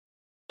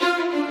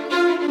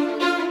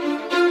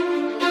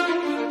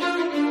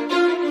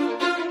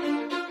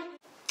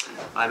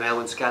I'm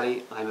Elwyn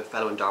Scally. I'm a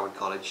fellow in Darwin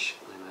College.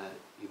 I'm an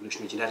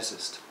evolutionary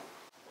geneticist.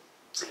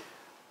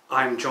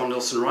 I'm John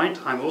Nilsson-Wright.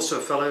 I'm also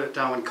a fellow at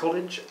Darwin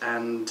College,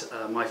 and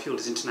my field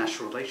is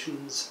international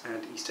relations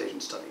and East Asian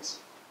studies.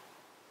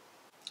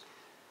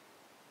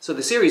 So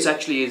the series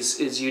actually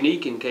is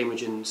unique in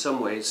Cambridge in some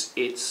ways.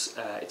 It's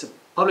a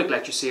public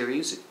lecture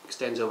series. It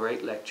extends over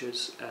 8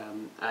 lectures,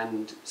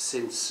 and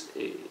since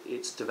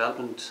its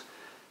development,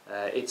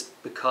 it's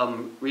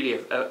become really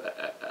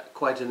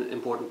quite an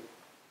important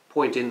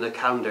point in the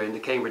calendar, in the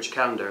Cambridge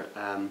calendar.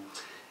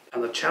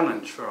 And the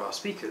challenge for our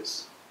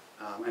speakers,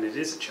 and it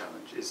is a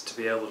challenge, is to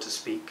be able to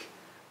speak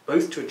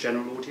both to a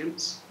general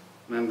audience,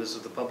 members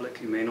of the public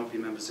who may not be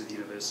members of the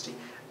university,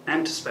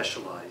 and to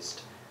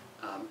specialised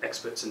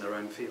experts in their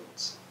own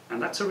fields.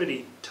 And that's a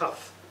really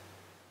tough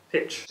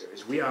pitch.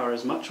 We are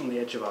as much on the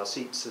edge of our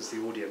seats as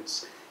the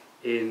audience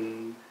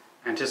in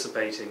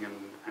anticipating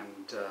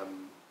and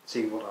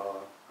seeing what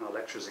our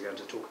lecturers are going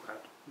to talk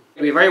about.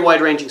 It'll be a very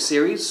wide-ranging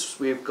series.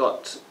 We've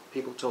got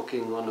people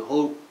talking on a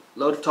whole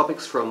load of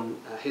topics, from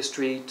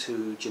history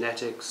to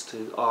genetics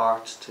to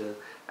art to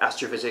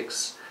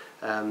astrophysics,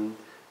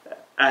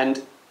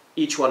 and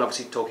each one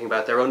obviously talking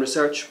about their own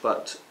research,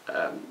 but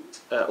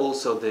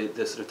also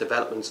the sort of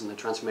developments and the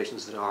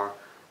transformations that are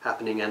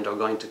happening and are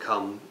going to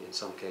come in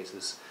some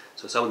cases.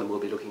 So some of them will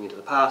be looking into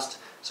the past,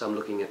 some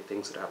looking at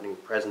things that are happening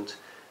at present,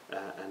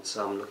 and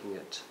some looking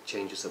at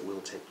changes that will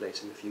take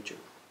place in the future.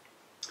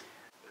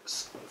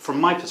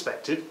 From my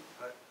perspective,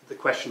 the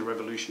question of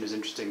revolution is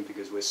interesting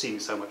because we're seeing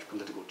so much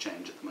political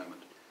change at the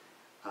moment.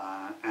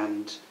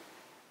 And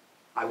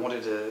I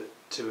wanted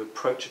to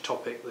approach a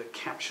topic that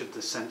captured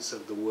the sense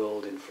of the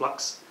world in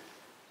flux,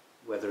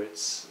 whether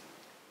it's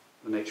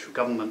the nature of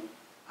government,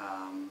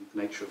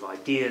 the nature of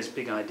ideas,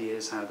 big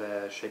ideas, how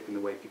they're shaping the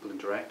way people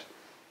interact.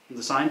 In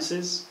the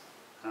sciences,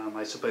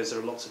 I suppose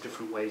there are lots of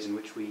different ways in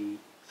which we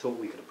thought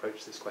we could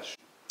approach this question.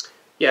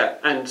 Yeah,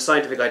 and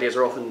scientific ideas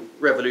are often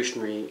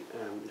revolutionary,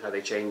 how they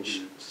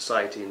change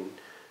society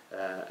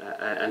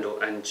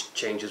and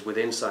changes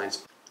within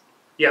science.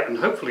 Yeah, and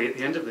hopefully at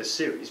the end of this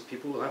series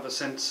people will have a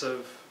sense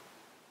of,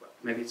 well,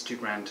 maybe it's too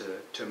grand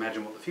to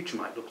imagine what the future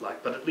might look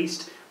like, but at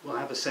least we'll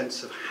have a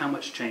sense of how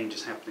much change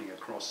is happening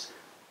across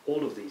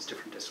all of these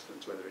different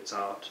disciplines, whether it's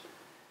art,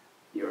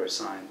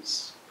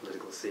 neuroscience,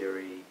 political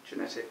theory,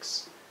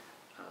 genetics,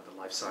 the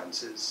life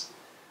sciences,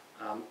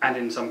 and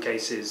in some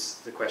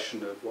cases the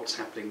question of what's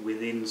happening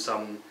within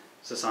some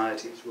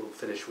societies. We'll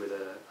finish with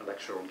a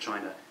lecture on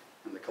China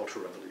and the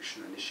Cultural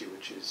Revolution, an issue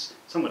which is,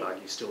 some would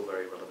argue, still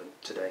very relevant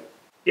today.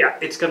 Yeah,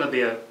 it's going to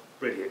be a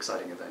really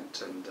exciting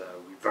event, and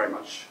we very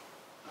much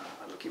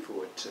are looking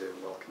forward to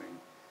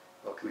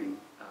welcoming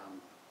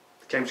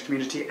the Cambridge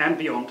community and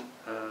beyond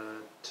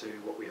to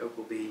what we hope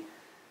will be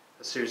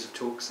a series of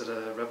talks that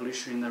are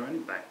revolutionary in their own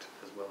impact,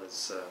 as well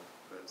as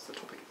the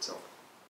topic itself.